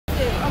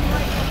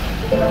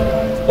What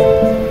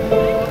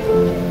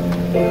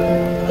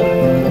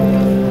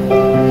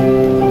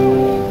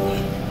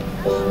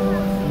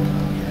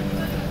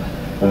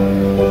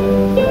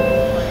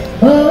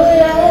would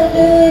I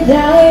do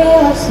without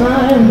your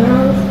smart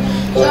mouth?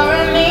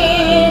 Drawing me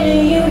in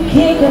and you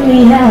kicking me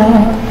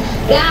out.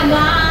 Got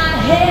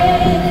my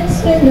head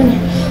spinning,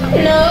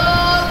 no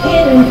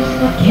kidding,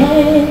 I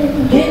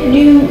can't get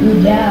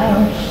you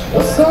down.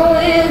 What's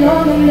going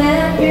on in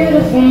that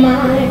beautiful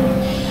mind?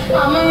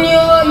 I'm in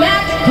your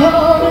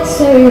magical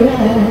mystery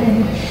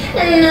ride,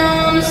 and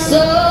I'm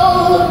so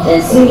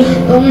dizzy,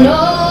 don't know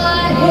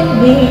what hit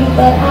me,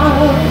 but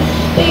I'll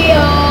be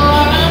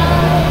alright.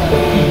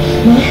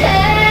 My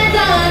head's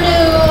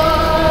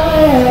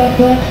underwater,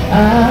 but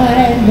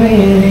I'm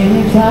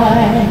breathing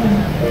fine.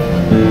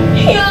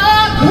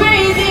 You're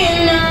crazy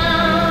and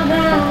I'm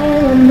out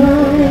of my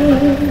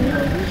mind,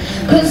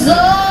 'cause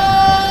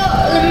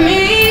all of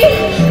me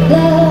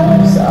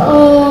loves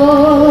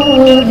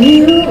all of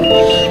you.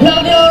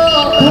 Love your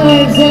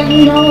curves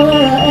and all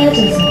your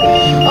edges,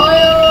 all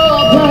your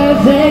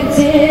perfect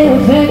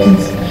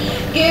imperfections.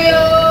 Give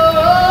your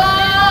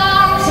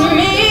all to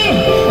me,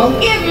 I'll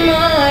give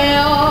my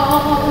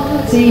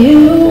all to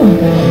you.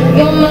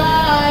 You're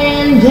my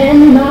end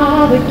and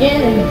my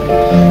beginning,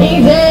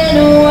 even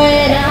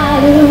when I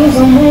lose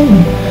I'm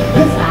winning,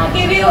 'cause I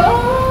give you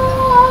all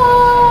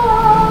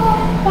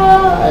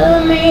of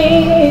me,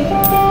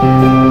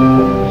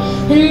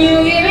 and you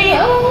give me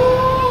all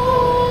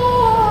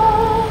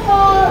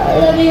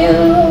of you.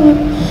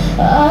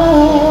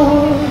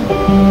 Oh,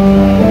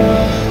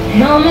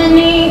 how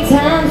many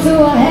times do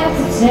I have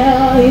to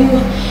tell you,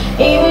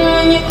 even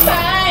when you're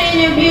crying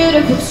you're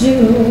beautiful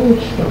too.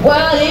 The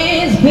world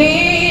is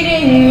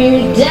beating you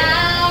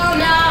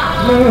down,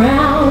 I'm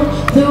around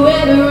through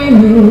every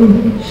mood.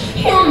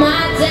 You're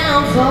my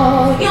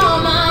downfall, you're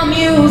my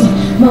muse,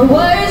 my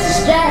words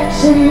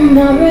distraction,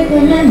 my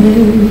rhythm and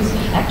blues.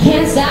 I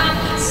can't stop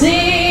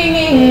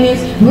singing,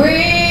 it's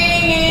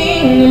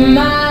ringing in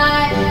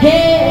my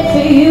head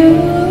for you.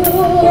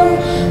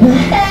 My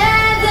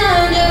head's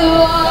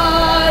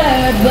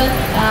underwater, but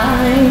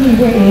I'm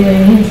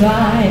breathing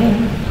fine.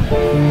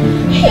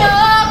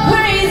 You're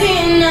crazy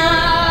and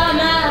I'm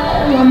out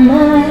of my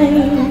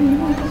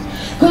mind,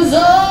 'cause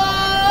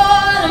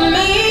all of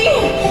me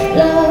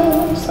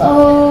loves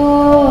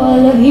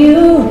all of you.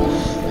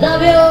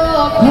 Love your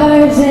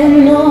curves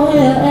and all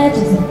your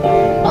edges,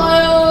 all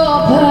your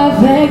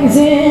perfect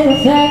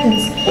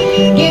imperfections.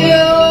 Give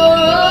your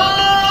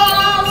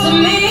all to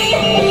me,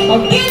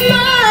 I'll give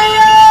my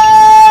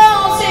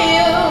all to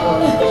you.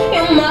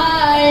 You're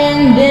my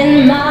end and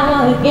my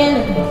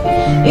beginning,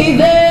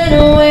 even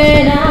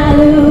when I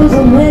lose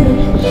I'm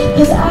winning,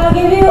 'cause I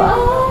give you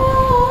all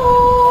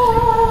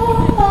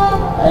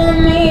of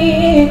me,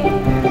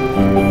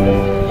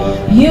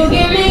 you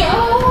give me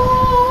all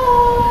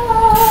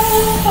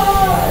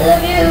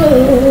of you.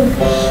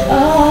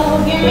 Oh,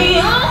 give me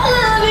all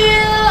of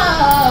you.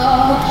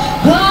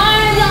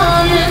 Cards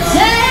on the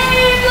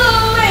table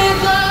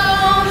with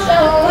all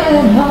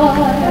showing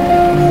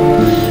hard,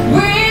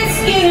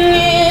 risking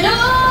it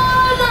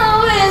all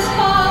though it's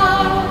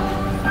hard,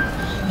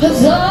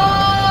 'cause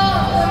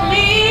all of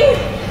me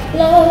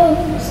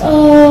loves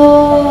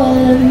all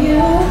of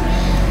you.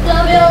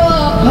 Love your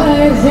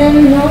curves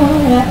and all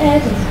your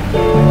edges,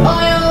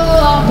 all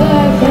your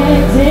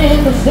perfect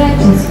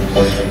imperfections.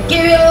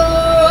 Give your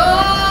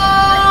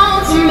all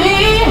to me,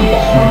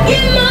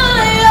 give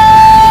my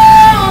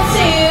all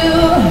to you.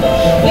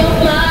 You're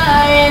my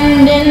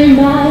end and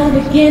my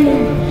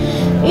beginning,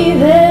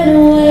 even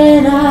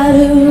when I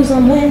lose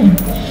I'm winning,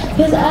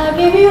 'cause I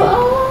give you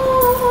all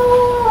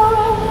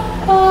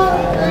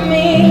of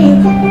me,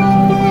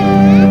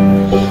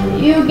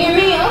 you give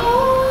me all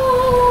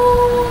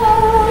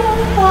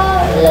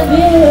of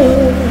you.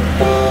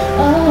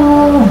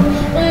 Oh,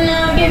 and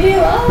I'll give you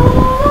all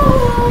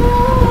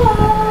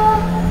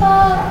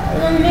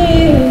of me,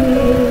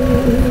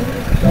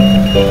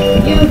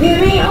 you give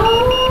me all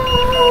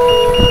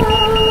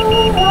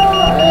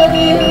of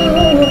you.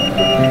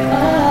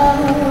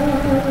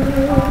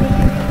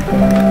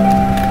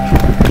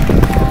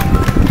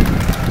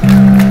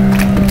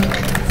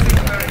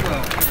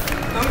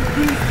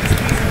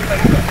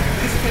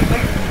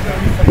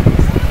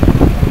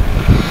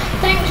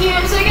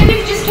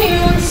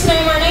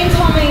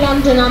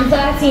 I'm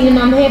 13 and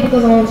I'm here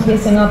because I want to be a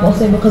singer, but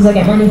also because I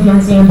get money from my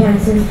singing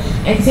dances.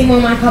 I can see more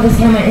of my covers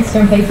here on my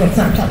Instagram, Facebook,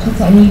 Snapchat,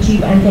 Twitter and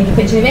YouTube and take a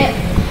picture of it.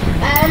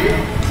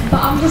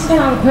 But I'm just going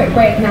to have a quick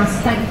break now, so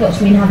thanks for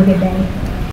watching me and have a good day.